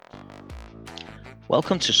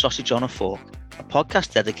Welcome to Sausage on a Fork, a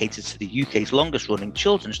podcast dedicated to the UK's longest running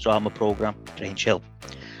children's drama programme, Grange Hill.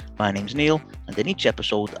 My name's Neil, and in each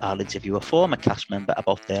episode I'll interview a former cast member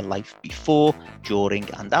about their life before, during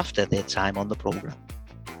and after their time on the programme.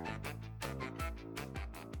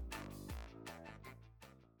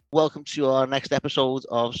 Welcome to our next episode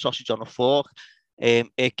of Sausage on a Fork.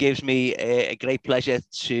 It gives me a great pleasure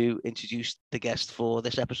to introduce the guest for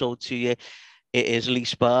this episode to you. It is Lee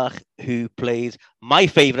Spark, who played my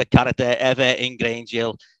favourite character ever in Grange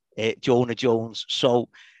Hill, Jonah Jones. So,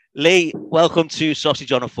 Lee, welcome to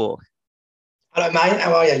Sausage on a Fork. Hello, mate.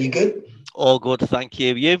 How are you? You good? All good, thank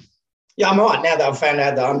you. You? Yeah, I'm all right. Now that I've found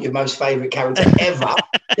out that I'm your most favourite character ever,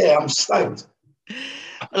 yeah, I'm stoked.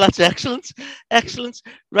 Well, that's excellent. Excellent.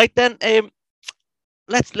 Right then,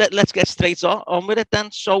 let's get straight on with it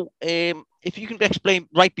then. So, if you can explain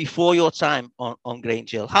right before your time on Grange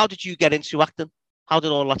Hill, how did you get into acting? How did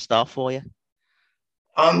all that start for you?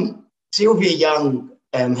 Sylvia Young,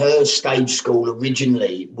 her stage school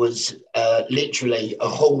originally was literally a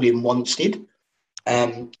hall in Wanstead.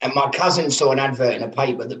 And my cousin saw an advert in a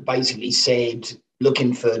paper that basically said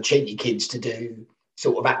looking for cheeky kids to do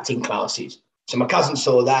sort of acting classes. So my cousin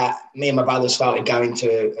saw that. Me and my brother started going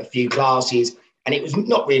to a few classes, and it was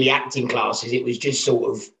not really acting classes. It was just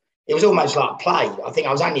it was almost like play. I think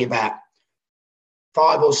I was only about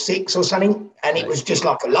 5 or 6 or something, and it was just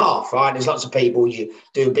like a laugh, right? There's lots of people, you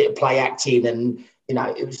do a bit of play acting, and, you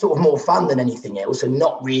know, it was sort of more fun than anything else, and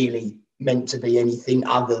not really meant to be anything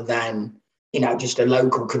other than, you know, just a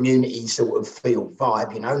local community sort of feel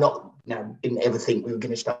vibe, didn't ever think we were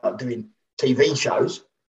going to start doing TV shows.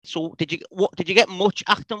 So did you get much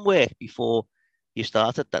acting work before you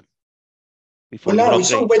started then? Well, no, we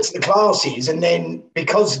sort of went to the classes, and then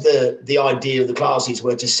because the idea of the classes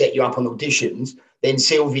were to set you up on auditions, then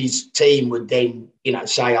Sylvie's team would then,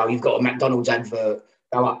 say, oh, you've got a McDonald's advert,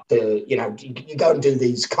 go up to, you go and do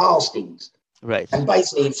these castings. Right. And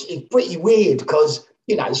basically it's pretty weird because,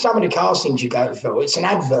 some of the castings you go for, it's an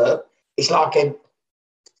advert, it's like a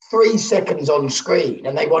 3 seconds on screen,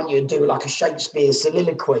 and they want you to do like a Shakespeare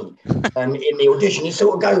soliloquy in the audition. You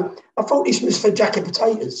sort of go, I thought this was for Jacket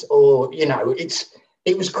Potatoes, or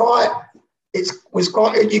it was quite.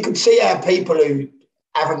 You could see how people who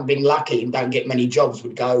haven't been lucky and don't get many jobs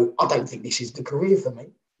would go, I don't think this is the career for me.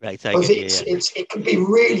 Right, because it can be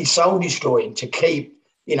really soul destroying to keep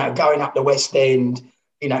going up the West End,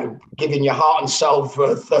 giving your heart and soul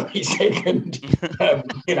for a 30-second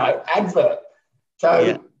advert. So.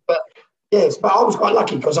 Yeah. But I was quite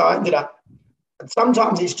lucky because I ended up,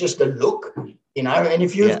 sometimes it's just a look, and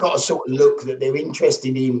if you've got a sort of look that they're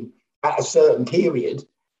interested in at a certain period,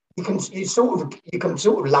 you can sort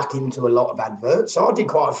of luck into a lot of adverts. So I did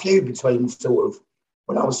quite a few between sort of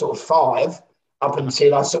when I was sort of 5 up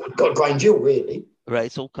until I sort of got Grange Hill, really.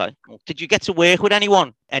 Right, okay. Did you get to work with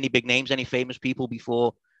anyone, any big names, any famous people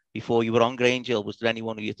before you were on Grange Hill? Was there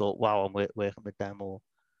anyone who you thought, wow, I'm working with them? Or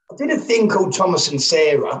I did a thing called Thomas and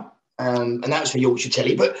Sarah, and that was for Yorkshire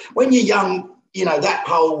Telly. But when you're young, that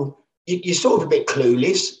whole, you're sort of a bit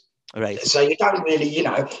clueless. Right. So you don't really,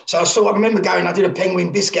 So I remember I did a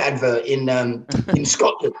Penguin Biscuit advert in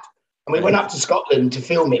Scotland. And we went up to Scotland to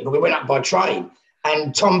film it, but we went up by train.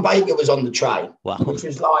 And Tom Baker was on the train, wow. Which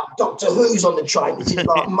was like Doctor Who's on the train. This is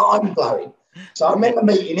like mind-blowing. So I remember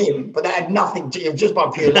meeting him, but that had nothing to do, just by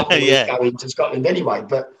pure luck going to Scotland anyway.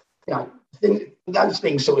 But, those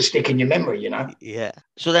things sort of stick in your memory, Yeah.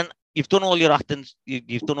 So then you've done all your acting,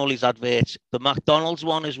 you've done all these adverts. The McDonald's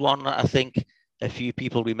one is one that I think a few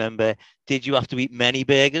people remember. Did you have to eat many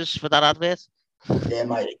burgers for that advert? Yeah,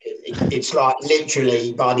 mate. It's like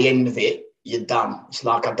literally by the end of it, you're done. It's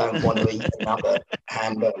like I don't want to eat another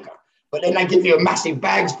hamburger. But then they give you a massive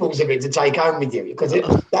bags full of it to take home with you because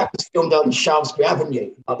that was filmed on Shaftesbury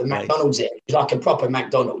Avenue, like the McDonald's there. It's like a proper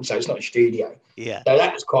McDonald's, so it's not a studio. Yeah. So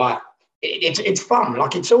that was quite... It's fun.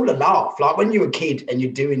 Like, it's all a laugh. Like, when you're a kid and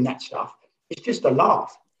you're doing that stuff, it's just a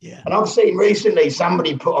laugh. Yeah. And I've seen recently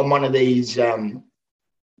somebody put on one of these, one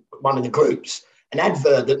of the groups, an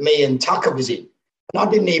advert that me and Tucker was in. And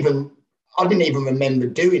I didn't even remember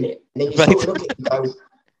doing it. And then you sort of look at it and go,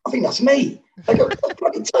 I think that's me. I go, that's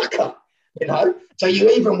bloody Tucker, So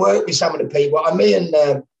you even work with some of the people. Me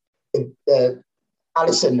and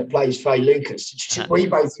Alison that plays Faye Lucas, we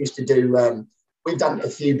both used to do... we've done a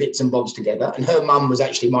few bits and bobs together, and her mum was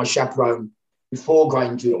actually my chaperone before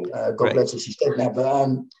Grange Hill. God bless her, she's dead now. But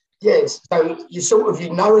so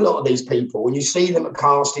you know a lot of these people, and you see them at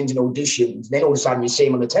castings and auditions, and then all of a sudden you see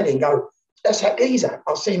them on the telly and go, "That's that geezer.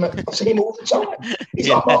 I've seen him all the time. He's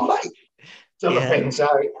like my mate." Sort of thing. So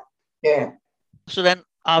yeah. So then,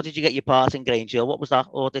 how did you get your part in Grange Hill? What was that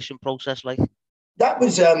audition process like? that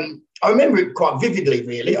was I remember it quite vividly,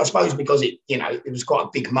 really. I suppose because it was quite a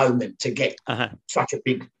big moment to get such a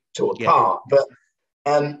big sort of part. But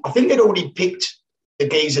I think they'd already picked the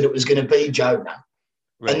geezer that was going to be Jonah.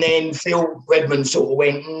 Right. And then Phil Redmond sort of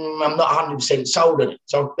went, I'm not 100% sold on it.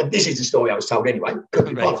 So this is the story I was told anyway. But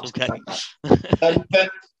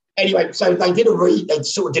anyway, so they did they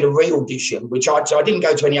sort of did a re-audition, which I didn't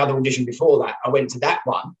go to any other audition before that. I went to that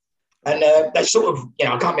one. And they sort of,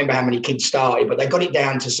 I can't remember how many kids started, but they got it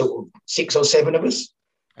down to sort of 6 or 7 of us.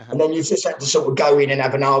 And then you just had to sort of go in and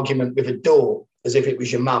have an argument with a door as if it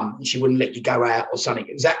was your mum and she wouldn't let you go out or something.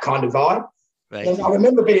 It was that kind of vibe. Right. And I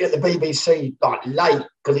remember being at the BBC like late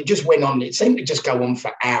because it just went on. It seemed to just go on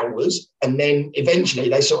for hours. And then eventually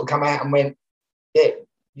they sort of come out and went, yeah,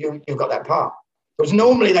 you've got that part. Because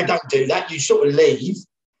normally they don't do that. You sort of leave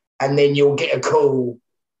and then you'll get a call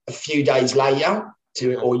a few days later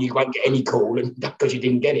or you won't get any call because you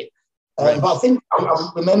didn't get it. Right. But I think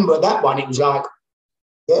I remember that one, it was like,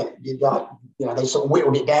 yeah, they sort of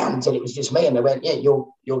whittled it down until it was just me. And they went, yeah,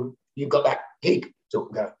 you've got that gig.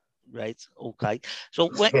 Sort of go. Right. Okay. So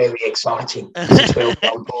it's very exciting. As a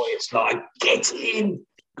 12-year-old boy, it's like, get in.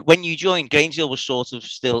 When you joined, Grange Hill was sort of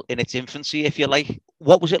still in its infancy, if you like.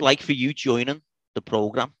 What was it like for you joining the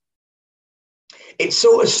programme? It's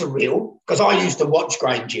sort of surreal because I used to watch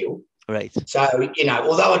Grange Hill. Right. So,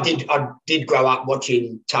 although I did grow up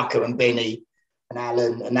watching Tucker and Benny and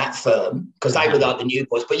Alan and that firm because they were like the new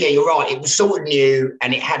boys. But yeah, you're right. It was sort of new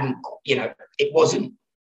and it hadn't, it wasn't.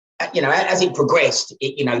 As it progressed,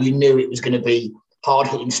 you knew it was going to be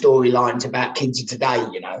hard-hitting storylines about kids of today,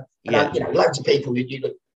 And, loads of people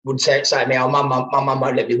would say to me, oh, my mum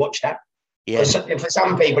won't let me watch that. Yeah. For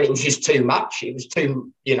some people, it was just too much. It was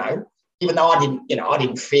too, even though I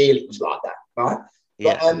didn't feel it was like that, right?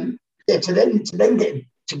 Yeah. But, to then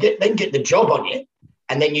get the job on it,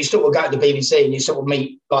 and then you sort of go to the BBC and you sort of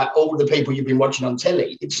meet, like, all the people you've been watching on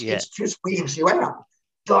telly. It's just weirds you out.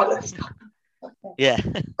 Like, yeah,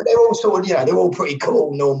 but they're all sort of, they're all pretty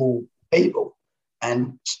cool, normal people,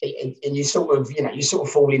 and you sort of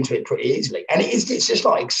fall into it pretty easily. And it's just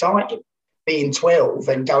like exciting being 12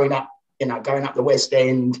 and going up the West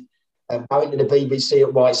End, going to the BBC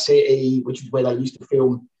at White City, which is where they used to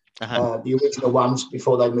film the original ones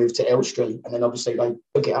before they moved to Elstree, and then obviously they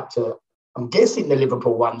took it up to. I'm guessing the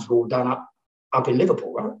Liverpool ones were all done up in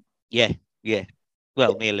Liverpool, right? Yeah.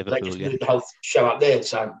 Well, near Liverpool. They just did the whole show up there,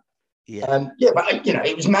 so. Yeah. But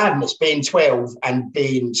it was madness being 12 and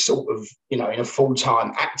being sort of, in a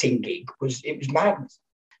full-time acting gig was madness.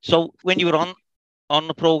 So when you were on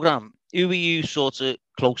the programme, who were you sort of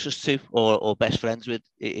closest to or best friends with,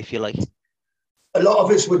 if you like? A lot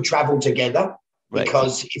of us would travel together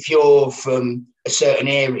because if you're from a certain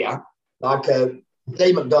area, like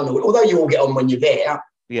Lee McDonald, although you all get on when you're there,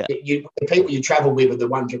 the people you travel with are the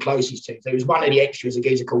ones you're closest to. There was one of the extras, a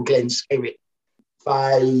geezer called Glenn Skerritt.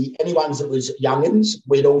 Any ones that was young'uns,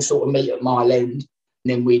 we'd all sort of meet at Mile End, and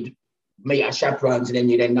then we'd meet our chaperones, and then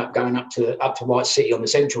you'd end up going up to White City on the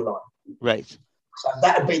Central Line. Right. So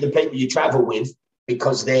that would be the people you travel with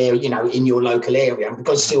because they're, in your local area. And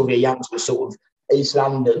because Sylvia Young's was sort of East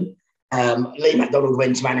London, Lee McDonald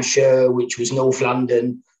went to Anisher, which was North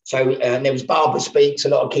London. So there was Barbara Speaks. A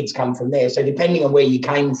lot of kids come from there. So depending on where you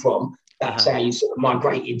came from, that's how you sort of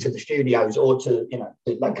migrated to the studios or to,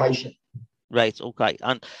 the location. Right, okay.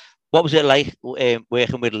 And what was it like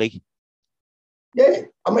working with Lee? Yeah,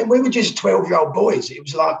 I mean, we were just 12-year-old boys. It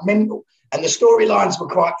was like mental. And the storylines were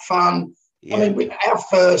quite fun. Yeah. I mean, our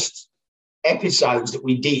first episodes that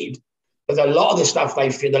we did, because a lot of the stuff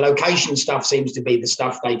the location stuff seems to be the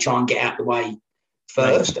stuff they try and get out the way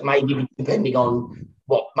first, maybe depending on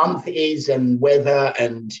what month it is and weather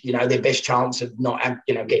and, their best chance of not,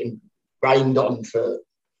 getting rained on for...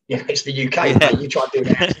 it's the UK, mate. You try to do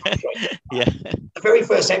that. Yeah. The very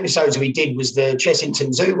first episodes we did was the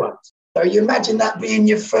Chessington Zoo ones. So you imagine that being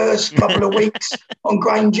your first couple of weeks on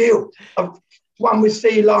Grange Hill. One with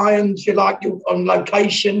sea lions, you're on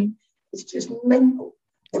location. It's just mental.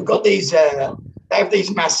 They've got these, they have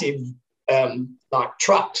these massive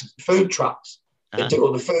trucks, food trucks that do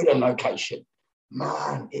all the food on location.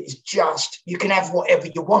 Man, it's just, you can have whatever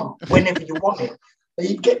you want, whenever you want it.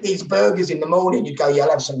 You'd get these burgers in the morning. You'd go,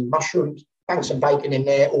 I'll have some mushrooms, hang some bacon in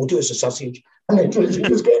there, or do us a sausage. And then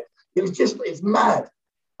it's mad.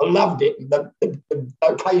 I loved it. The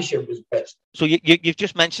location was best. So you've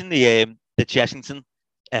just mentioned the Chessington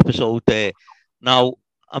episode there. Now,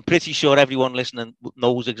 I'm pretty sure everyone listening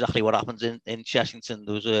knows exactly what happens in Chessington.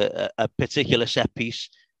 There was a particular set piece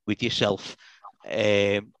with yourself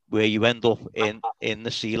where you end up in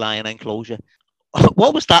the sea lion enclosure.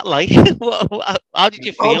 What was that like? How did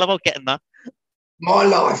you feel about getting that? my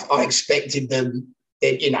life, I expected them,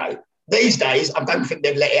 that, you know, these days, I don't think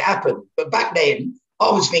they've let it happen. But back then,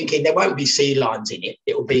 I was thinking there won't be sea lions in it.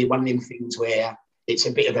 It'll be one of them things where it's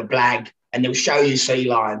a bit of a blag and they'll show you sea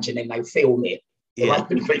lions and then they film it. There won't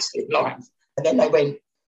be sea lions. And then they went,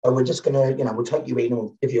 oh, we're just going to, you know, we'll take you in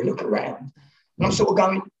or give you a look around. And I'm sort of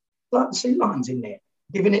going, like, sea lions in there,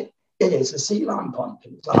 giving it, yeah, it's a sea lion pond.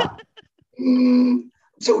 And it's like,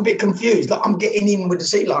 sort of a bit confused. Like, I'm getting in with the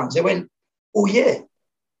sea lions. They went, oh, yeah.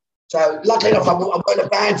 So, luckily enough, I'm not a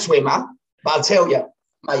bad swimmer, but I'll tell you,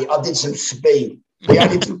 mate, I did some speed. We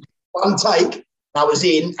only took one take, I was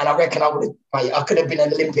in, and I reckon I could have been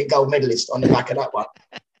an Olympic gold medalist on the back of that one.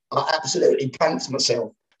 I absolutely pants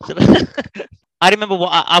myself. I remember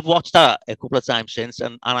I've watched that a couple of times since,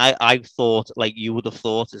 and I thought, like you would have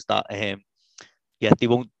thought, is that they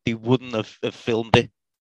wouldn't have filmed it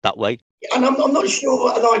that way. And I'm not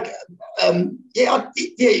sure, like, I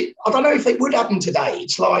don't know if it would happen today.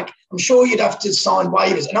 It's like, I'm sure you'd have to sign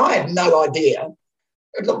waivers, and I had no idea.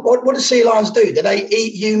 What do sea lions do? Do they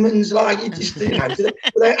eat humans? Like, you just, you know, do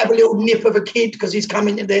they have a little nip of a kid because he's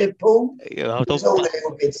coming to their pool? Yeah, I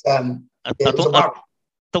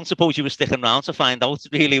don't suppose you were sticking around to find out,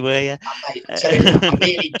 really, were you? Mate, I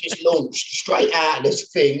nearly just launched straight out of this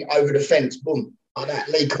thing over the fence, boom, like that.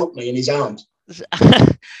 Lee caught me in his arms.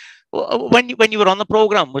 When you were on the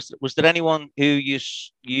program, was there anyone who you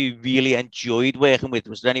really enjoyed working with?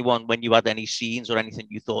 Was there anyone, when you had any scenes or anything,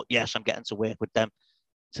 you thought, yes, I'm getting to work with them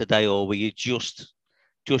today, or were you just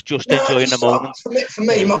enjoying the moment? For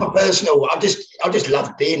me, my personal, I just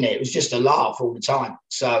loved being there. It was just a laugh all the time.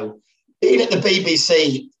 So being at the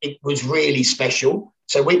BBC, it was really special.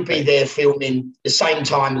 So we'd be there filming the same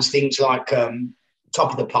time as things like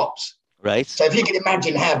Top of the Pops. Right. So if you can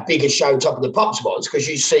imagine how big a show Top of the Pops was, because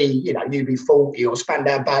you see, you know, UB40 or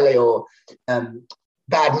Spandau Ballet or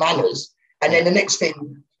Bad Manners, and then the next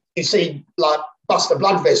thing you see, like, Buster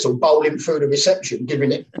Blood Vessel bowling through the reception,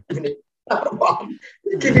 giving it Jesus, Buster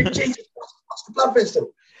Blood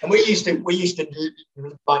Vessel. And we used to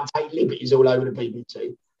like take liberties all over the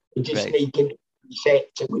BBC. We just sneak into the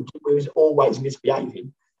sets, and we was always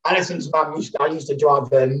misbehaving. Alison's mum I used to drive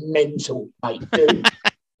her mental, mate. Dude.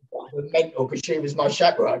 Mental, because she was my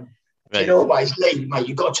chaperone. She'd always leave, mate.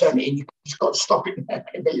 You've got to turn it in. You've just got to stop it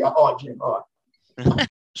and be like, all right.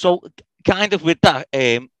 So, kind of with that,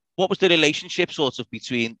 what was the relationship sort of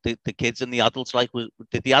between the kids and the adults like?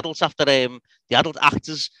 Did the adults after the adult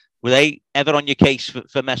actors, were they ever on your case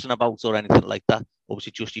for messing about or anything like that? Or was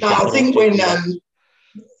it just your I think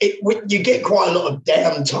when you get quite a lot of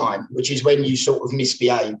downtime, which is when you sort of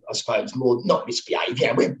misbehave, I suppose, more not misbehave.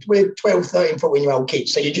 Yeah, we're 12, 13, 14-year-old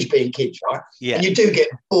kids, so you're just being kids, right? Yeah. And you do get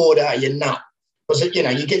bored out of your nut because, you know,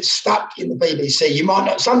 you get stuck in the BBC. You might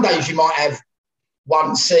not, some days you might have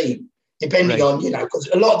one scene, depending on, you know, because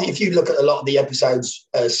if you look at a lot of the episodes,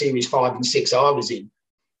 series 5 and 6 I was in,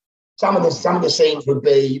 some of the scenes would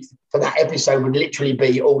be, for that episode, would literally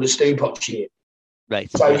be all the stew pot shit.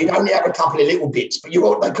 Right. So you'd only have a couple of little bits, but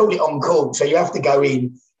they call it on call. So you have to go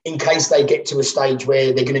in case they get to a stage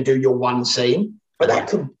where they're going to do your one scene. But that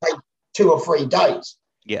could take 2 or 3 days.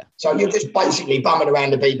 Yeah. So you're just basically bumming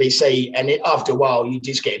around the BBC, and after a while you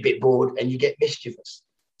just get a bit bored and you get mischievous.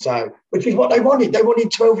 So, which is what they wanted. They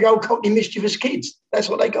wanted 12-year-old Cockney mischievous kids. That's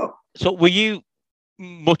what they got. So were you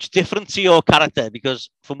much different to your character? Because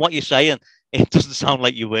from what you're saying, it doesn't sound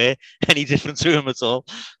like you were any different to him at all.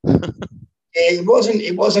 It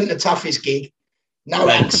wasn't the toughest gig. No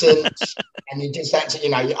accents, and you just had to, you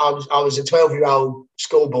know. I was a 12-year-old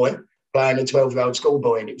schoolboy playing a 12-year-old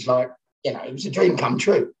schoolboy, and it was like, you know, it was a dream come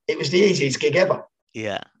true. It was the easiest gig ever.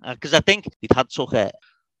 Yeah, because I think they'd had Tucker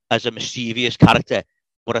as a mischievous character,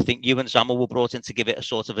 but I think you and Zamo were brought in to give it a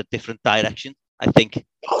sort of a different direction. I think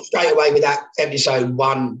I was straight away with that episode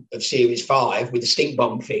 1 of series 5 with the stink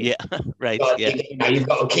bomb thing. Yeah, right. But, yeah, you know, you've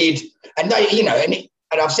got a kid, and they, you know, and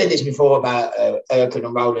I've said this before about Erkin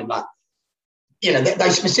and Roland, like, you know, they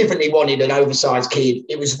specifically wanted an oversized kid.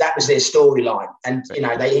 That was their storyline. And, you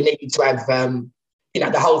know, they needed to have, you know,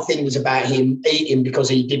 the whole thing was about him eating because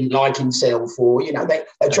he didn't like himself, or, you know, they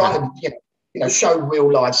tried to, you know, show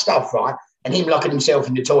real life stuff, right? And him locking himself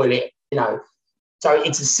in the toilet, you know. So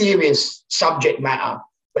it's a serious subject matter.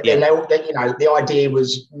 But then, you know, the idea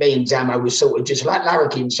was me and Zamo was sort of just like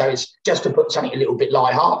larrikin. So it's just to put something a little bit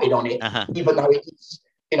light-hearted on it, even though it's,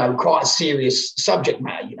 you know, quite a serious subject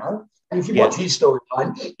matter, you know. And if you watch his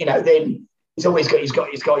storyline, you know, then he's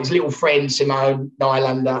got his little friend, Simone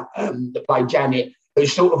Nylander, that played Janet,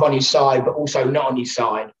 who's sort of on his side, but also not on his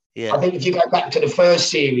side. Yeah. I think if you go back to the first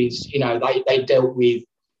series, you know, they dealt with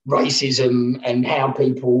racism and how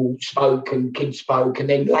people spoke and kids spoke. And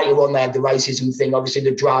then later on, they had the racism thing, obviously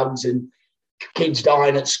the drugs and kids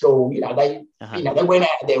dying at school. They went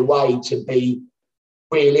out of their way to be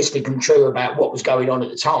realistic and true about what was going on at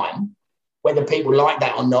the time, whether people liked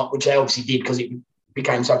that or not, which they obviously did because it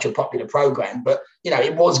became such a popular program. But,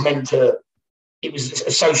 it was it was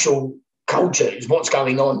a social culture. It was what's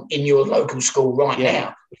going on in your local school right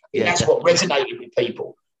now. And that's what resonated with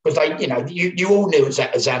people. Because you all knew a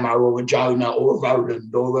Zamo or a Jonah or a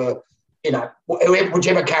Roland or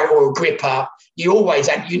whichever character, or a Gripper. You always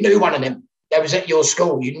had, you knew one of them. That was at your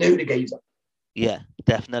school. You knew the geezer. Yeah,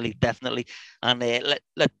 definitely. And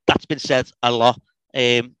that's been said a lot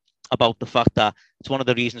about the fact that it's one of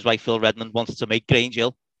the reasons why Phil Redmond wanted to make Grange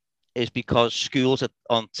Hill, is because schools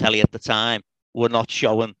on telly at the time were not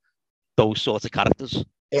showing those sorts of characters.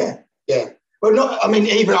 Yeah. Well,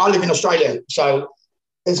 even I live in Australia, so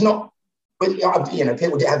there's not,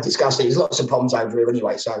 people have discussed it. There's lots of problems over here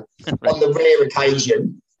anyway. So right. On the rare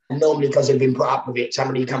occasion, normally because they've been put up with it,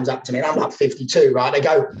 somebody comes up to me, and I'm like 52, right? They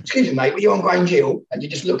go, "Excuse me, mate, were you on Grange Hill?" And you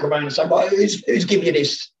just look around and say, "Well, who's giving you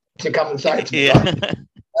this to come and say it to me?" Yeah. Right?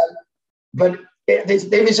 But there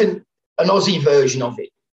isn't an Aussie version of it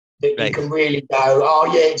that right. You can really go,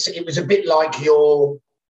 "Oh yeah, it was a bit like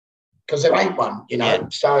because there ain't one, Yeah.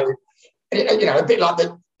 So a bit like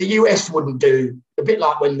the US wouldn't do, a bit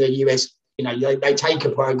like when the US, they take a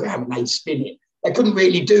program and they spin it. They couldn't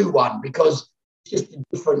really do one because it's just a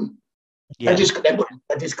different. Yeah. They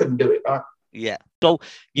just couldn't do it, right? Yeah. So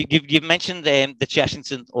you've mentioned the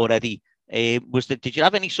Chessington already. Did you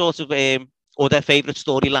have any sort of other favourite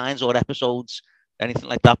storylines or episodes, anything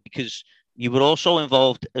like that? Because you were also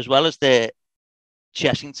involved, as well as the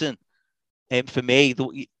Chessington. For me,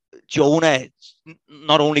 Jonah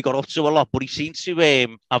not only got up to a lot, but he seemed to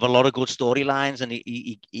have a lot of good storylines, and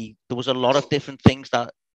he there was a lot of different things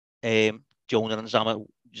that Jonah and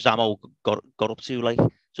Zamo got up to. Like,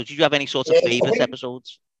 so did you have any sort of favourite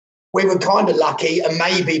episodes? We were kind of lucky, and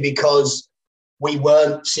maybe because we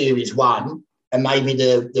weren't series one, and maybe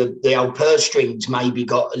the old purse strings maybe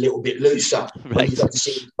got a little bit looser when you got to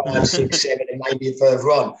series 5, 6, 7, and maybe further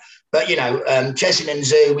on. But, Chessington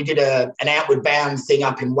Zoo, we did an Outward Bound thing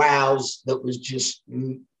up in Wales that was just,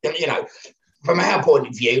 from our point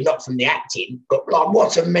of view, not from the acting, but like,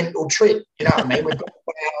 what a mental trip. You know what I mean? We've got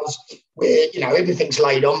Wales where, everything's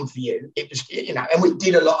laid on for you. It was, and we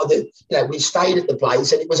did a lot of we stayed at the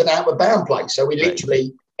place, and it was an Outward Bound place. So we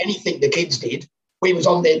literally, anything the kids did, we was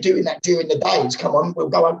on there doing that during the days. Come on, we'll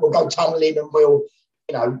go tunneling, and we'll,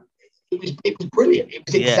 it was brilliant. It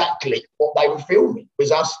was exactly what they were filming. It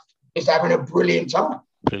was us just having a brilliant time.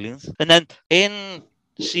 Brilliant. And then in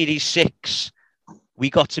series 6, we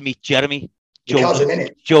got to meet Jeremy,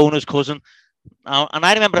 Jonah's cousin. And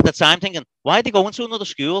I remember at the time thinking, why are they going to another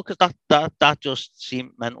school? Because that just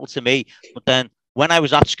seemed mental to me. But then when I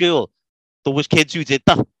was at school, there was kids who did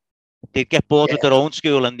that. They'd get bored with their own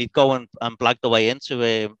school, and they'd go and blag their way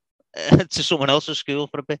into to someone else's school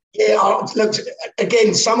for a bit. Yeah, look,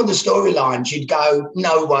 again, some of the storylines you'd go,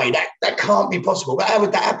 no way, that can't be possible. But how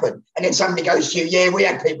would that happen? And then somebody goes to you, yeah, we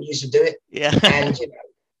had people used to do it. Yeah. And,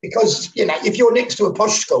 because, if you're next to a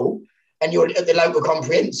posh school and you're at the local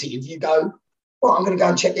comprehensive, you go, well, I'm going to go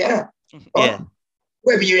and check it out. Right? Yeah.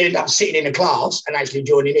 Whether you end up sitting in a class and actually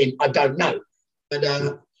joining in, I don't know. But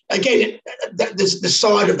again, the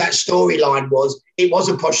side of that storyline was it was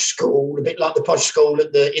a posh school, a bit like the posh school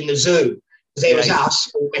in the zoo. Because there was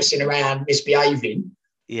us all messing around, misbehaving.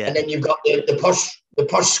 Yeah. And then you've got the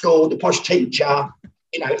posh school, the posh teacher.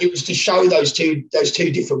 It was to show those two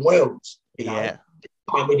different worlds. Yeah.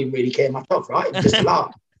 We didn't really care much off, right? It was just a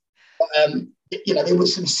laugh. But, there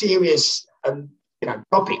was some serious,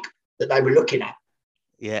 topic that they were looking at.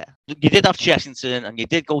 Yeah, you did have Chessington, and you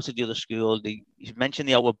did go to the other school. You mentioned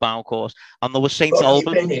the Outward Bound course, and there was St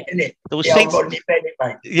Albans. There was Rodney Bennett,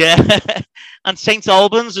 mate. Yeah, and St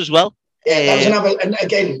Albans as well. Yeah, that was another. And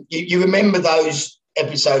again, you remember those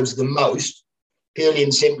episodes the most, purely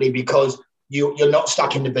and simply because you're not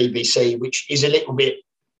stuck in the BBC, which is a little bit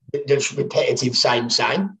just repetitive, same.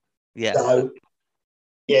 Yeah. So,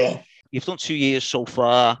 yeah. You've done 2 years so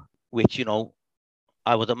far, which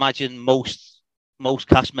I would imagine most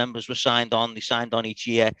cast members were signed on. They signed on each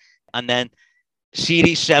year, and then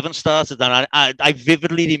series 7 started. And I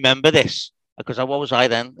vividly remember this because what was I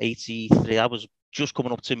then? 83. I was just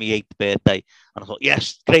coming up to my 8th birthday, and I thought,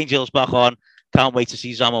 yes, Grange Hill's back on. Can't wait to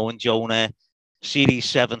see Zamo and Jonah. Series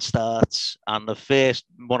 7 starts, and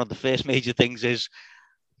one of the first major things is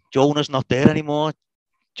Jonah's not there anymore.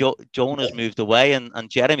 Jonah's moved away, and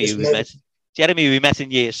Jeremy, who we met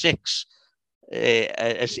in year 6,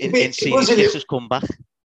 in series 6 has come back.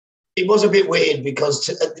 it was a bit weird because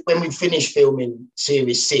when we finished filming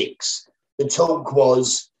Series 6, the talk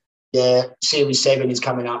was, yeah, Series 7 is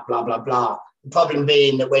coming up, blah, blah, blah. The problem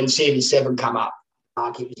being that when Series 7 come up,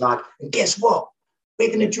 like, it was like, and guess what? We're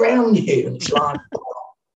going to drown you. And it's like,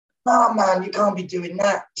 oh, man, you can't be doing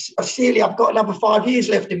that. Surely I've got another 5 years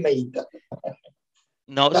left in me.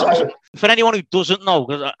 No, so for anyone who doesn't know,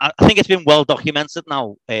 because I think it's been well documented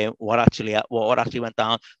now what actually went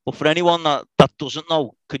down. But for anyone that doesn't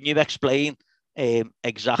know, can you explain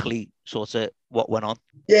exactly sort of what went on?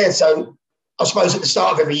 Yeah, so I suppose at the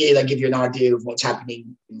start of every year they give you an idea of what's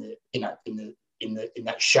happening in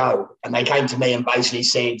that show, and they came to me and basically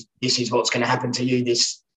said, "This is what's going to happen to you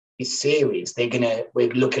this series. We're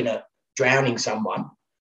looking at drowning someone,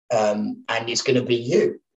 and it's going to be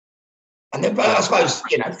you." And then, I suppose,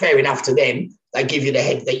 fair enough to them. They give you the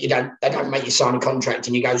head that they don't make you sign a contract,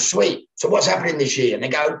 and you go, sweet. So what's happening this year? And they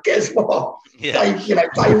go, guess what? Yeah.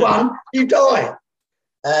 Day one, you die.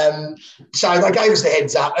 So they gave us the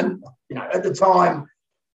heads up, and at the time,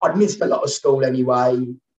 I'd missed a lot of school anyway.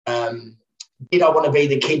 Did I want to be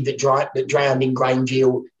the kid that drowned in Grange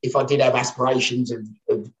Hill if I did have aspirations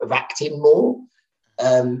of acting more?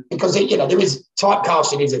 Because there is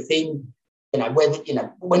typecasting is a thing.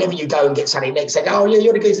 Whenever you go and get something next, they go, oh, yeah,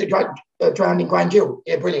 you're the guys that drowned in Grange Hill.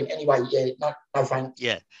 Yeah, brilliant. Anyway, yeah, no thanks.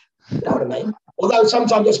 Yeah. You know what I mean? Although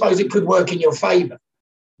sometimes I suppose it could work in your favour.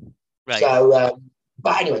 Right. So,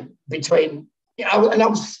 but anyway, and I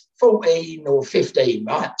was 14 or 15,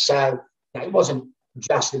 right? So it wasn't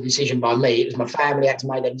just a decision by me. It was my family had to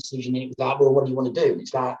make that decision. And it was like, well, what do you want to do? And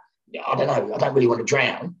it's like, I don't know. I don't really want to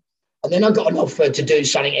drown. And then I got an offer to do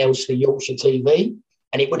something else for Yorkshire TV.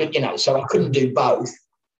 And it wouldn't, so I couldn't do both.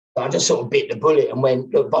 So I just sort of bit the bullet and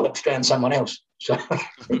went, look, bollocks, drown someone else. So,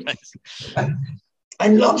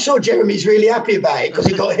 and I'm sure Jeremy's really happy about it because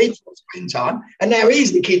he got heaps of screen time. And now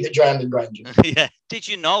he's the kid that drowned in Grange. Yeah. Did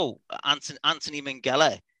you know Anthony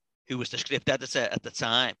Minghella, who was the script editor at the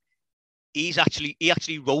time, he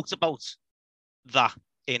actually wrote about that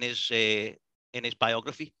in his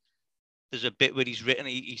biography. There's a bit where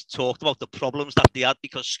he's talked about the problems that they had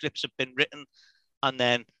because scripts have been written, and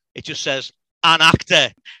then it just says an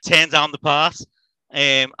actor turned down the part,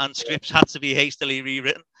 and scripts had to be hastily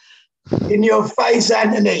rewritten. In your face,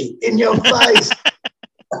 Anthony. In your face.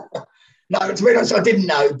 No, to be honest, I didn't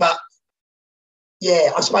know, but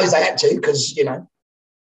yeah, I suppose they had to because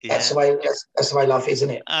that's the way life is,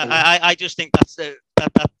 isn't it? I just think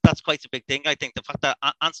that's quite a big thing. I think the fact that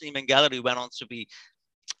Anthony Minghella, who went on to be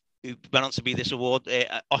this award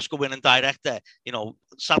Oscar-winning director,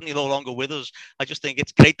 sadly no longer with us. I just think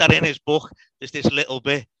it's great that in his book there's this little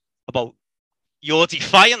bit about your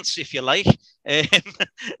defiance, if you like.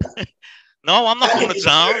 No, I'm not going to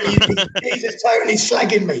drown. He's just totally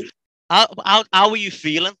slagging me. How were you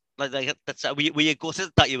feeling? Like that's were you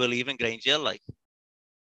gutted that you were leaving Grange Hill? Like,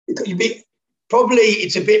 probably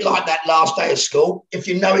it's a bit like that last day of school. If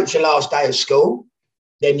you know it's your last day of school,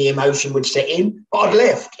 then the emotion would set in. But I'd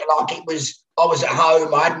left. I was at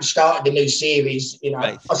home. I hadn't started the new series.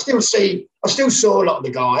 Right. I still saw a lot of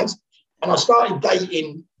the guys, and I started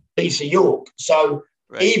dating Lisa York. So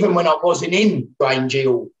even when I wasn't in Grange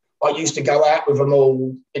Hill, I used to go out with them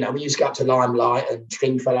all. We used to go up to Limelight and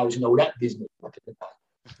Stringfellows and all that business.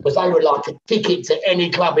 Because they were like a ticket to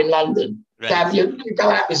any club in London. Right. So you go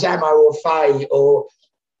out with Zamo or Faye or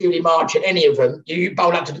Julie March and any of them, you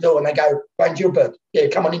bowl up to the door and they go, Grange Hill, yeah,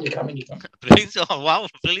 come on in, you come in. Brilliant. Oh, wow,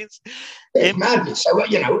 brilliant. It's madness. So,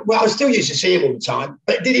 I still used to see him all the time.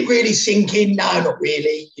 But did it really sink in? No, not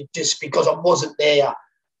really. Just because I wasn't there,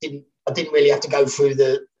 I didn't really have to go through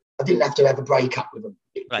I didn't have to have a breakup with them.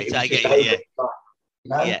 Right, I get you,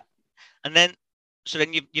 yeah. Yeah. And then, so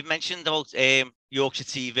then you've mentioned about Yorkshire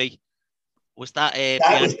TV. Was that...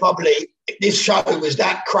 that was probably... This show was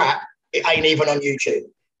that crap, it ain't even on YouTube.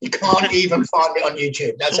 You can't even find it on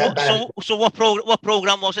YouTube. That's how bad. So what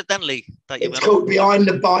program was it then, Lee? It's called Behind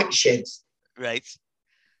the Bike Sheds. Right.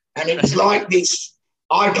 And it was like this.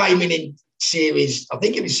 I came in series, I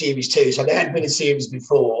think it was series 2, so there hadn't been a series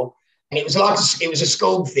before. And it was it was a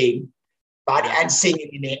school thing, but it had singing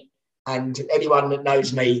in it. And anyone that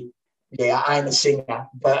knows me, yeah, I am a singer.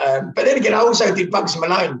 But then again, I also did Bugsy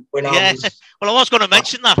Malone when I was... Well, I was going to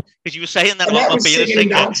mention that because you were saying that about not being a singer. And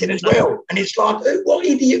dancing as well. And it's like, what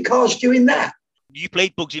idiot cast you in that? You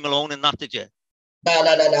played Bugsy Malone in that, did you? No.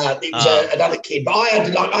 It was another kid. But I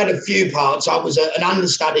had a few parts. I was an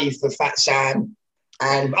understudy for Fat Sam.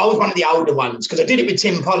 And I was one of the older ones because I did it with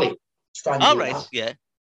Tim Polly. Oh, right, yeah.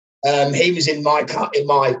 He was in my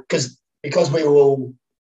because we were all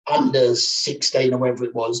under 16 or whatever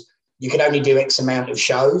it was, you could only do X amount of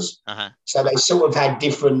shows. Uh-huh. So they sort of had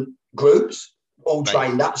different groups, all Right.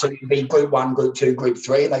 trained up. So it'd be group 1, group 2, group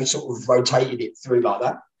 3, and they sort of rotated it through like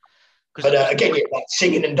that. But again, like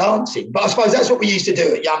singing and dancing. But I suppose that's what we used to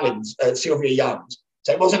do at Young'uns, at Sylvia Young's.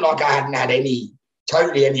 So it wasn't like I hadn't had any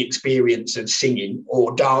experience of singing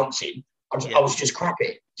or dancing. I was just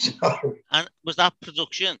crappy. So, and was that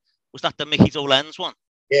production? Was that the Mickey Dolenz one?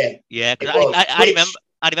 yeah. Yeah, because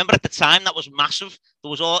I remember at the time that was massive. It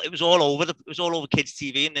was all over kids'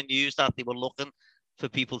 TV and the news that they were looking for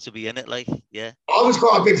people to be in it. Like, yeah. I was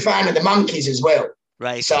quite a big fan of the Monkees as well.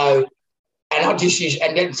 Right. So, and I just used,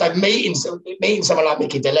 and then so meeting someone like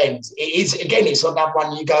Mickey Dolenz, it's like that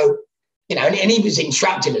one you go, you know, and he was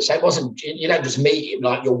instructing us. So it wasn't, you don't just meet him,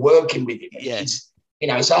 like you're working with him. Yeah. You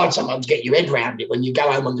know, it's hard sometimes to get your head around it when you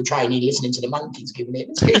go home on the train and you're listening to the Monkees giving it.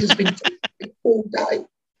 It's been all day,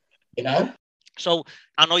 you know. So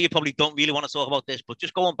I know you probably don't really want to talk about this, but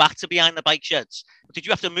just going back to Behind the Bike Sheds, did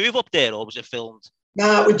you have to move up there or was it filmed?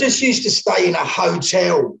 No, we just used to stay in a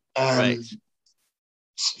hotel Right.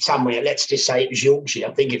 somewhere. Let's just say it was Yorkshire.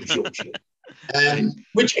 I think it was Yorkshire,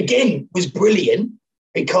 which again was brilliant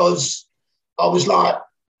because I was like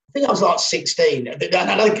 16.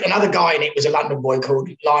 Another guy in it was a London boy called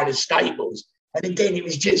Linus Staples. And again, it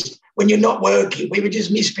was just, when you're not working, we were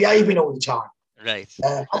just misbehaving all the time. Right.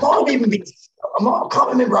 I might have even been, I can't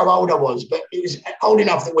remember how old I was, but it was old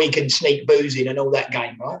enough that we could sneak booze in and all that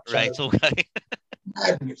game, right? Right, so, okay.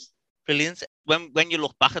 Madness. Brilliant. When you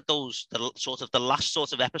look back at those, the last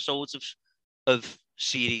sort of episodes of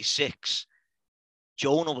Series 6,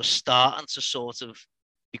 Jonah was starting to sort of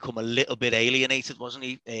become a little bit alienated, wasn't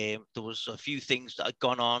he? There was a few things that had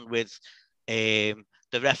gone on with the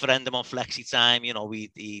referendum on flexi time. You know,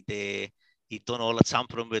 he'd done all the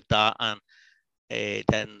tampering with that, and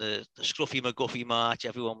then the Scruffy McGuffy march.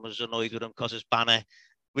 Everyone was annoyed with him because his banner.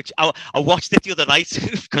 Which I watched it the other night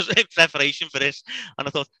because in preparation for this, and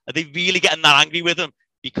I thought, are they really getting that angry with him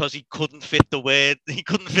because he couldn't fit the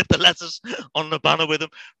letters on the banner with him?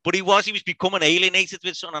 But he was becoming alienated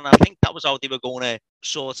with something, and I think that was how they were going to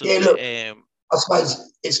sort of. Yeah, look, I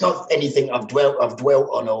suppose it's not anything I've dwelt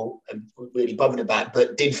on or really bothered about.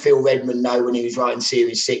 But did Phil Redmond know when he was writing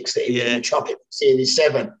Series 6 that he was going to chop it for Series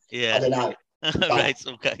 7? Yeah, I don't know. Right,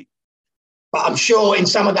 okay. But I'm sure in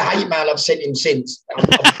some of the hate mail I've sent him since,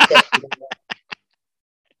 that's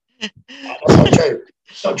not true.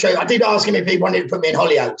 It's not true. I did ask him if he wanted to put me in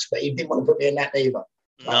Hollyoaks, but he didn't want to put me in that either.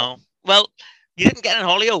 No. Well, you didn't get in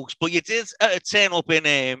Hollyoaks, but you did turn up in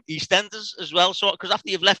EastEnders as well. So, because after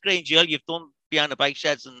you've left Grange Hill, you've done Behind the Bike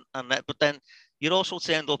Sheds and that, but then you also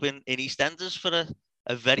turned up in EastEnders for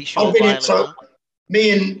a very short while. So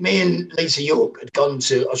me and Lisa York had gone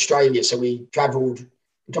to Australia, so we travelled,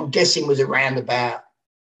 which I'm guessing was around about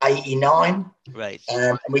 89. Right.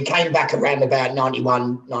 And we came back around about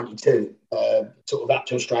 91, 92, sort of up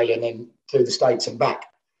to Australia and then through the States and back.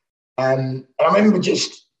 And I remember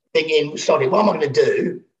just thinking, sorry, what am I going to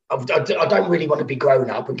do? I don't really want to be grown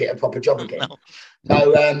up and get a proper job again.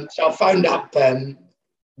 No. So I phoned up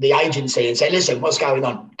the agency and said, listen, what's going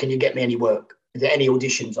on? Can you get me any work? Is there any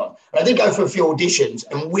auditions on? And I did go for a few auditions,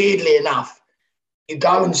 and weirdly enough, you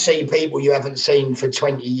go and see people you haven't seen for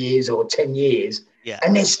 20 years or 10 years,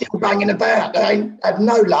 and they're still banging about. They have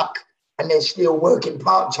no luck, and they're still working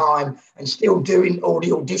part-time and still doing all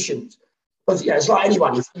the auditions. Because it's like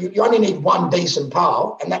anyone. If you only need one decent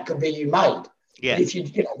part, and that could be you made. Yeah. But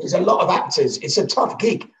if there's a lot of actors, it's a tough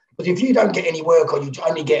gig. But if you don't get any work or you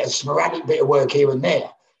only get a sporadic bit of work here and there,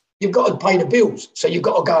 you've got to pay the bills. So you've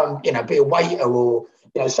got to go and, be a waiter or,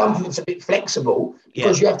 something that's a bit flexible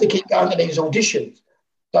because you have to keep going to these auditions.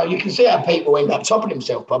 So you can see how people end up topping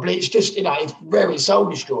themselves probably. It's just, it's very soul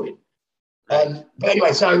destroying. But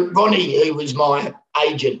anyway, so Ronnie, who was my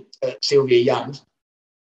agent at Sylvia Young's,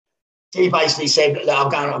 he basically said,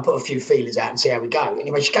 look, I'll put a few feelers out and see how we go.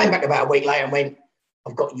 Anyway, she came back about a week later and went,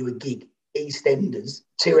 I've got you a gig, EastEnders,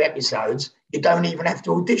 2 episodes. You don't even have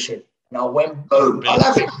to audition. And I went, boom, I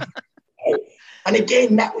love it. And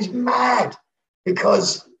again, that was mad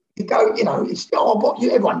because you go, it's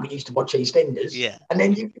everyone used to watch EastEnders. Yeah. And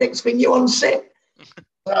then next thing you're on set.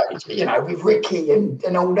 With Ricky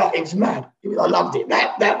and all that, it was mad. I loved it.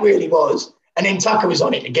 That really was. And then Tucker was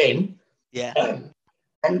on it again. Yeah.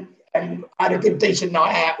 And I had a good, decent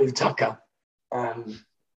night out with Tucker.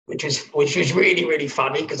 Which was really, really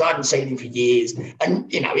funny because I hadn't seen him for years.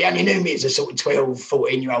 And, he only knew me as a sort of 12,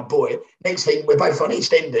 14-year-old boy. Next thing, we're both on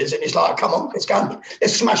EastEnders and it's like, come on, let's go.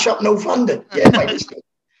 Let's smash up North London. Yeah, mate, let's go.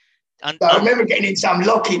 So I remember getting in some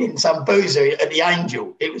lock-in in some boozer at the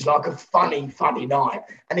Angel. It was like a funny, funny night.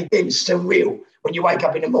 And again, it's surreal when you wake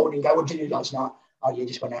up in the morning and go, what did you do last night? Oh, yeah,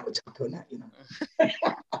 just went out with Tucker and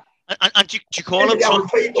that, And do you call him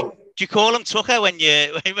people. Do you call him Tucker when you're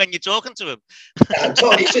talking to him?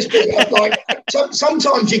 Todd, it's just been like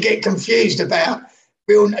sometimes you get confused about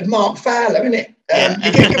real Mark Fowler, isn't it?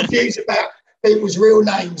 You get confused about people's real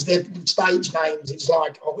names, their stage names. It's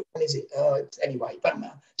like, oh, which one is it? Anyway, don't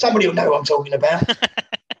matter. Somebody will know what I'm talking about.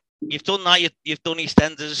 You've done that. You've done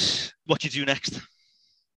EastEnders. What do you do next?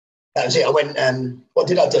 That was it. I went. What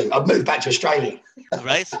did I do? I moved back to Australia.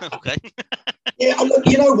 Right. Okay. Yeah. Look,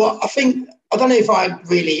 you know what? I don't know if I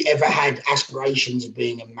really ever had aspirations of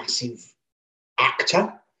being a massive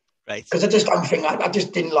actor. Right. Because I just don't think I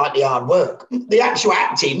just didn't like the hard work. The actual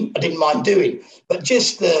acting, I didn't mind doing, but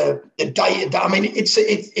just the day. I mean, it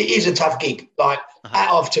is a tough gig. Like,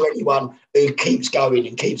 hat off to anyone who keeps going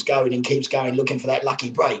and keeps going and keeps going, looking for that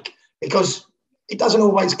lucky break, because it doesn't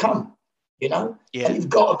always come. You know, and you've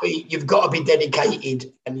got to be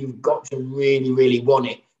dedicated, and you've got to really, really want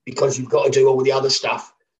it, because you've got to do all the other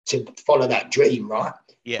stuff to follow that dream, right?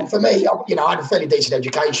 Yeah. And for me, I had a fairly decent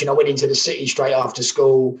education. I went into the city straight after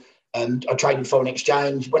school. I traded foreign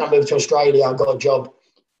exchange. When I moved to Australia, I got a job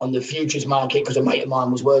on the futures market because a mate of mine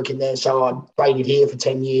was working there. So I traded here for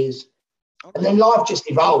 10 years. Okay. And then life just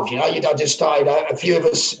evolved, you know. I just started, a few of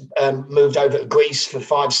us moved over to Greece for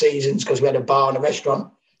 5 seasons because we had a bar and a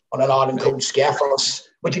restaurant on an island called Skiathos,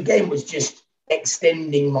 which again was just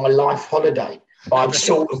extending my life holiday by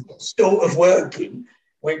sort of working,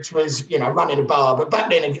 which was, you know, running a bar. But back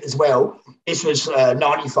then as well, this was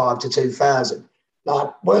 95 to 2000.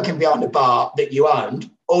 Like, working behind a bar that you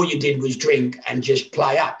owned, all you did was drink and just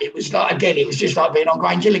play up. It was like, again, it was just like being on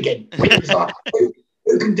Grange Hill again. It was like,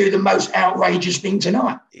 who can do the most outrageous thing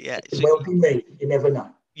tonight? Yeah. It will be me. You never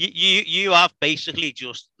know. You have basically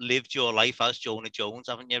just lived your life as Jonah Jones,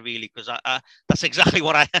 haven't you, really? Because that's exactly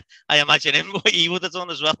what I imagine him, what he would have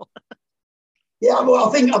done as well. Yeah, well,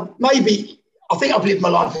 I think I've lived my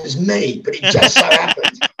life as me, but it just so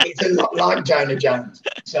happens it's a lot like Jonah Jones.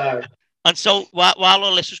 So while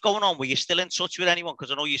all this was going on, were you still in touch with anyone?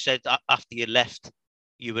 Because I know you said after you left,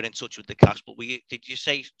 you were in touch with the cast, but did you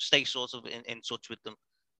stay sort of in touch with them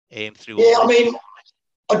through? Yeah, I mean,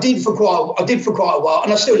 I did for quite a while,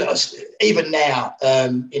 and I still, even now,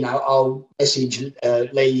 you know, I'll message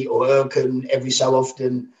Lee or Erkan every so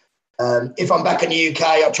often. If I'm back in the UK,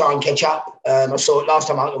 I'll try and catch up. I saw it last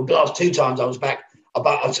 2 times I was back.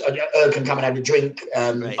 Erkan come and have a drink.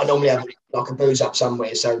 Right. I normally have like a booze up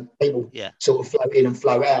somewhere, so people sort of float in and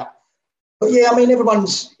float out. But yeah, I mean,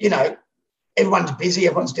 everyone's busy.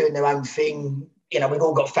 Everyone's doing their own thing. You know, we've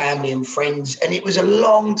all got family and friends, and it was a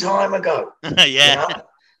long time ago. Yeah. You know?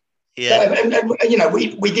 Yeah. So, and you know,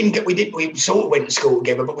 we sort of went to school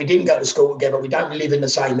together, but we didn't go to school together. We don't live in the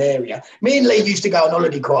same area. Me and Lee used to go on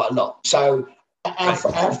holiday quite a lot. So our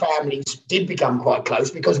families did become quite close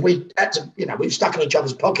because we had to, you know, we were stuck in each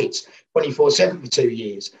other's pockets 24/7 for 2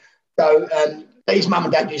 years. So Lee's mum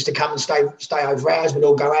and dad used to come and stay over ours. We'd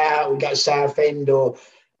all go out, we'd go to Southend,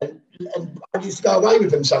 and I used to go away with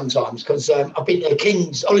them sometimes because I've been to the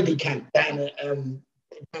King's holiday camp down at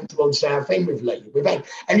towards Southend with Lee.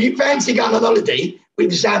 And you fancy going on holiday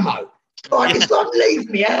with Samo? Like, it's like, leave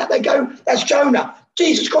me out. They go, that's Jonah.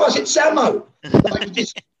 Jesus Christ, it's Samo. Like,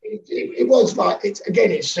 it was like, it's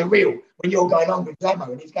surreal when you're going on with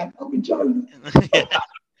Samo and he's going, oh, with Jonah.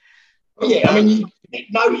 Yeah, I mean, you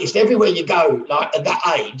noticed everywhere you go, like at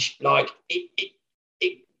that age, like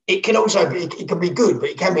it can also be, it can be good, but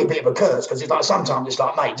it can be a bit of a curse because it's like sometimes it's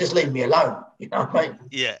like, mate, just leave me alone. You know what I mean?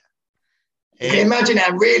 Yeah. You can imagine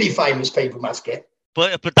how really famous people must get.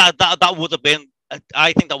 But that would have been,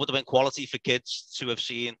 I think that would have been quality for kids to have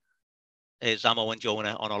seen Samo and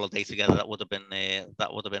Jonah on holiday together. That would have been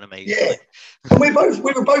amazing. Yeah, and we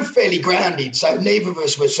were both fairly grounded, so neither of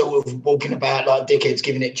us were sort of walking about like dickheads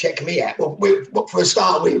giving it check me out. Well, for a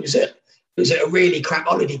start, we was at a really crap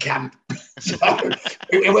holiday camp. So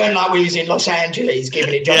it weren't like we was in Los Angeles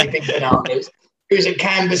giving it Johnny Big Bananas. It was at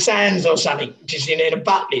Canberra Sands or something, just in a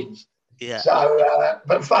Butlins. Yeah. So,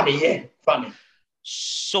 but funny.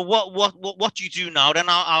 So what do you do now then?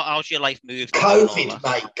 How's your life moved? COVID,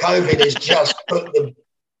 mate. COVID has just put the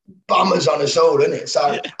bummers on us all, isn't it? So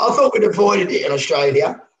I thought we'd avoided it in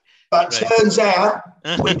Australia, but turns out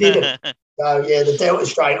we didn't. So yeah, the Delta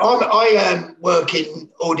strain. I work in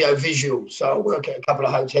audio visual, so I work at a couple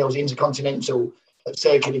of hotels, Intercontinental at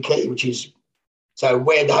Circular Quay, which is so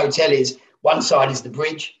where the hotel is. One side is the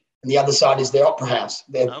bridge, and the other side is the Opera House.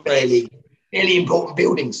 They're fairly important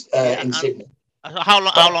buildings in Sydney. How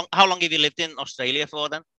long have you lived in Australia for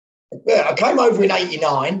then? Yeah, I came over in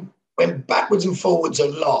 '89, went backwards and forwards a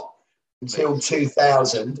lot until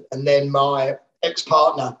 2000, and then my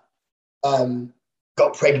ex-partner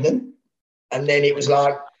got pregnant, and then it was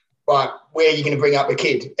like right, where are you going to bring up a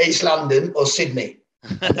kid? East London or Sydney?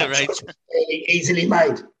 And that Right. choice was fairly easily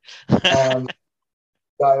made.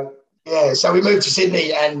 So yeah, so we moved to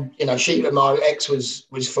Sydney, and my ex was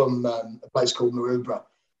from a place called Maroubra.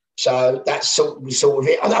 So that's sort of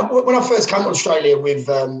it. When I first came to Australia with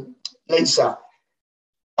Lisa,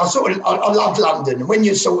 I loved London. And when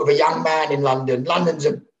you're sort of a young man in London, London's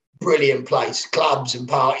a brilliant place, clubs and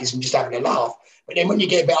parties and just having a laugh. But then when you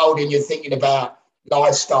get a bit older and you're thinking about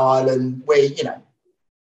lifestyle and where,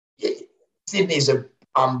 Sydney's an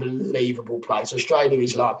unbelievable place. Australia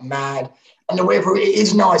is like mad. And the weather, it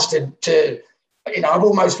is nice to I've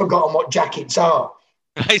almost forgotten what jackets are.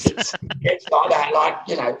 Right. It's like that.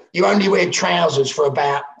 Like, you only wear trousers for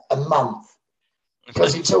about a month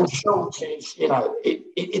because it's all shorts. It's,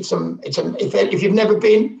 if you've never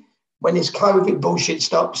been, when this COVID bullshit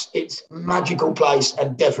stops, it's a magical place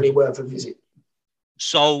and definitely worth a visit.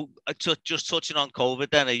 So, just touching on COVID,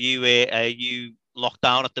 then are you locked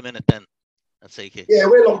down at the minute? Then I take it. Yeah,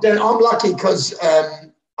 we're locked down. I'm lucky because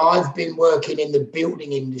I've been working in the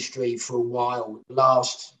building industry for a while.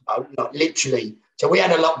 Literally. So we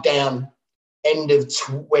had a lockdown end of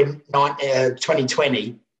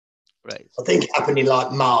 2020. Right. I think it happened in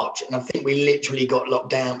like March, and I think we literally got locked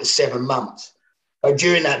down for 7 months. So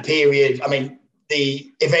during that period, I mean,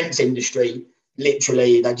 the events industry,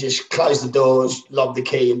 literally, they just closed the doors, lobbed the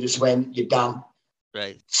key, and just went, "You're done."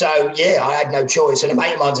 Right. So yeah, I had no choice. And a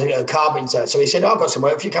mate of mine's a carpenter, so he said, "I've got some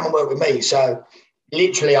work. If you come and work with me," so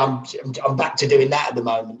literally, I'm back to doing that at the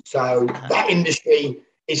moment. So that industry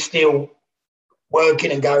is still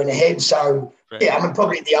working and going ahead. So right. Yeah, I'm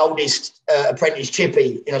probably the oldest apprentice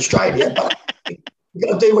chippy in Australia, but you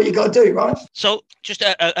got to do what you got to do, right? So just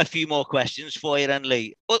a few more questions for you then,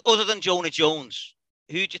 Lee. Other than Jonah Jones,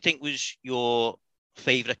 who do you think was your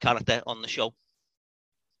favourite character on the show?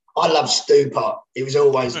 I love Stu Pot. He was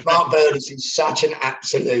always Mark Burgess is such an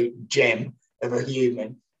absolute gem of a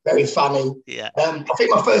human. Very funny. Yeah. I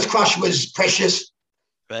think my first crush was Precious.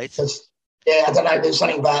 Right. Yeah, I don't know. There's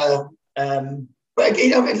something about her. But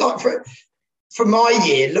like for my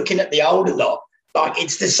year, looking at the older lot, like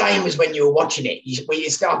it's the same as when you were watching it. You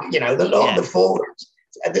start, a lot of the forums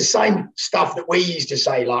are the same stuff that we used to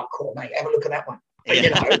say, like, "Cool, mate, have a look at that one." But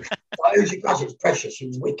like, who's your crush? It's Precious. She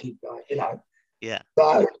was wicked, like, Yeah.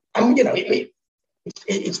 So, and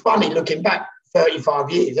it's funny looking back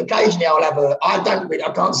 35 years. Occasionally I'll have I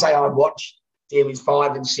can't say I watch series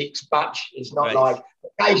 5 and 6 much. It's not like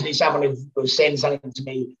occasionally someone will send something to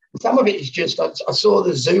me. Some of it is just, I saw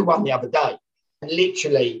the Zoo one the other day, and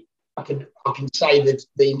literally I can say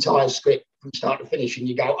the entire script from start to finish, and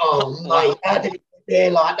you go, "Oh, mate, how did it get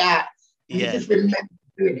there like that?" And you just remember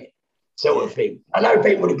doing it, sort of thing. I know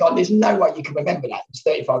people would have gone, "There's no way you can remember that." It's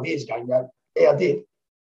 35 years ago. And you go, "Yeah, I did."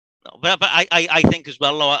 No, but I think as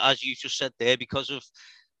well, as you just said there, because of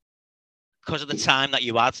the time that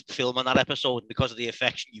you had filming that episode, because of the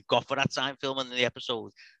affection you've got for that time filming the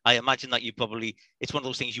episode, I imagine that it's one of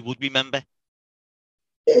those things you would remember.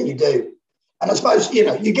 Yeah, you do. And I suppose,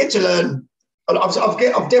 you get to learn.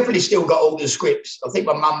 I've definitely still got all the scripts. I think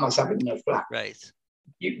my mum must have it in her flat. Right.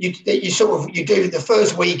 You sort of, you do, the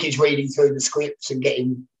first week is reading through the scripts and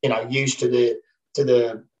getting, used to the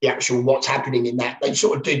actual what's happening in that. They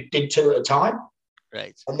sort of did 2 at a time.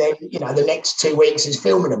 Right. And then, the next 2 weeks is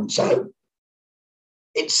filming them. So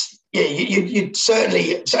it's, you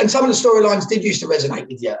certainly, and some of the storylines did used to resonate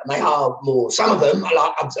with you, and they are more. Some of them,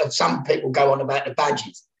 like some people go on about the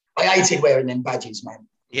badges. I hated wearing them badges, man.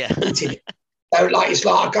 Yeah. Hated it. So it's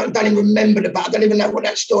like, I don't even remember I don't even know what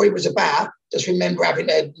that story was about. Just remember having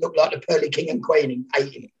to look like the Pearly King and Queen and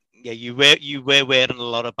hating it. Yeah, you were wearing a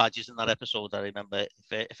lot of badges in that episode, I remember,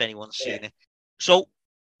 if anyone's seen it. So,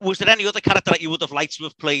 was there any other character that you would have liked to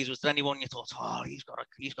have played? Was there anyone you thought, "Oh, he's got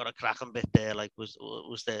a cracking bit there"? Like, was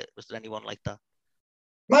there anyone like that?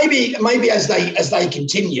 Maybe as they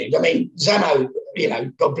continued. I mean, Zano,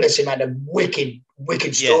 God bless him, had a wicked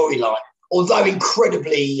storyline. Although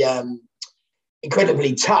incredibly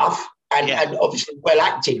tough and obviously well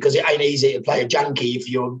acted, because it ain't easy to play a junkie if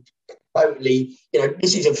you're totally,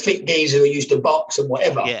 this is a fit geezer who used to box and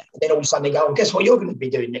whatever. Yeah. And then all of a sudden they go, "Well, guess what you're going to be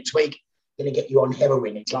doing next week? I'm going to get you on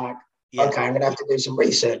heroin." It's like, okay, I'm going to have to do some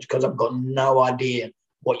research because I've got no idea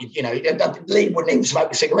what Lee wouldn't even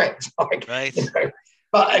smoke a cigarette. Like, right.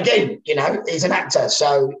 But again, he's an actor,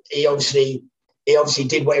 so he obviously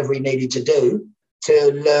did whatever he needed to do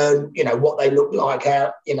to learn, what they look like,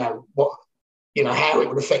 how, how it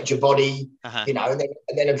would affect your body, and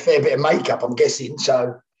then a fair bit of makeup, I'm guessing.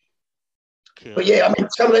 So, cool. But yeah, I mean,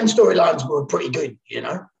 some of them storylines were pretty good,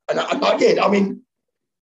 and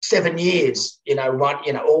 7 years,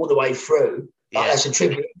 all the way through. Like, that's a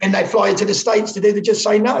tribute. And they fly to the States to do the Just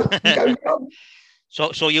Say No. You go,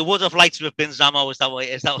 So you would have liked to have been Zamo? Is that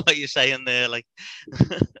what you're saying there? Like,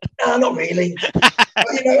 no, not really.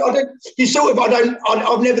 You know,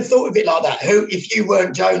 I've never thought of it like that. If you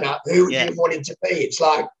weren't Jonah, who would you have wanted to be? It's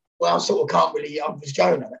like, well, I sort of can't really. I was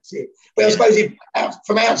Jonah. That's it. But I suppose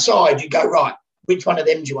from outside you go, right, which one of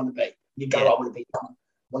them do you want to be? You go, I want to be. I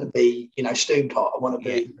want to be, Stu Pot. I want to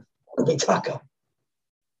be Tucker.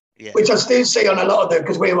 Yeah. Which I still see on a lot of them,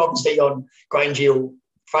 because we're obviously on Grange Hill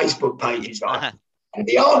Facebook pages, right? Uh-huh. And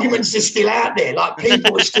the arguments are still out there. Like,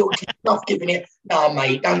 people are still not giving it. No,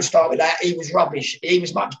 mate, don't start with that. He was rubbish. He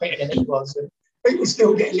was much better than he was. And people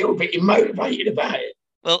still get a little bit motivated about it.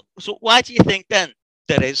 Well, so why do you think then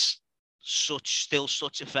there is still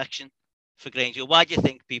such affection for Grange Hill? Why do you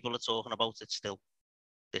think people are talking about it still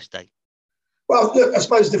this day? Well, look, I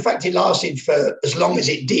suppose the fact it lasted for as long as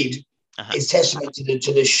it did is testament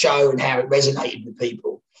to the show and how it resonated with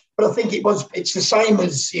people. But I think it's the same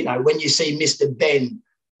as, when you see Mr. Ben,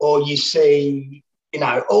 or you see,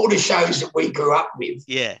 all the shows that we grew up with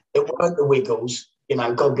that weren't the Wiggles,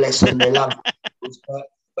 God bless them, they love Wiggles. But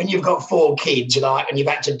when you've got 4 kids, and you've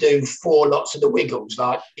had to do 4 lots of the Wiggles,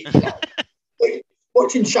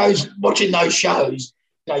 watching those shows,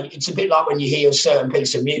 it's a bit like when you hear a certain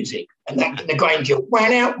piece of music and that the Grange Hill,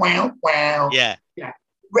 wow. Yeah.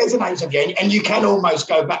 Resonates with you. And you can almost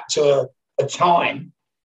go back to a time.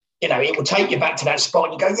 It will take you back to that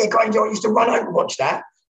spot and you go, yeah, Grange Hill, I used to run over and watch that.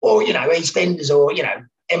 Or, EastEnders, or,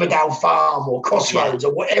 Emmerdale Farm, or Crossroads,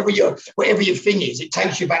 or whatever your thing is. It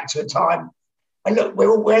takes you back to a time. And look,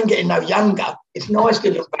 we ain't getting no younger. It's nice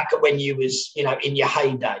to look back at when you was, in your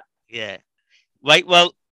heyday. Yeah. Right.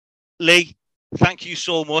 Well, Lee, thank you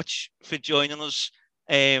so much for joining us.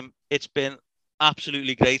 It's been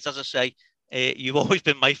absolutely great. As I say, you've always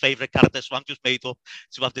been my favourite character, so I'm just made up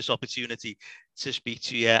to have this opportunity to speak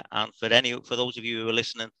to you. And for those of you who are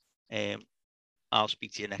listening, I'll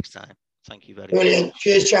speak to you next time. Thank you very much. Brilliant.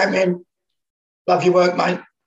 Cheers, champion. Love your work, mate.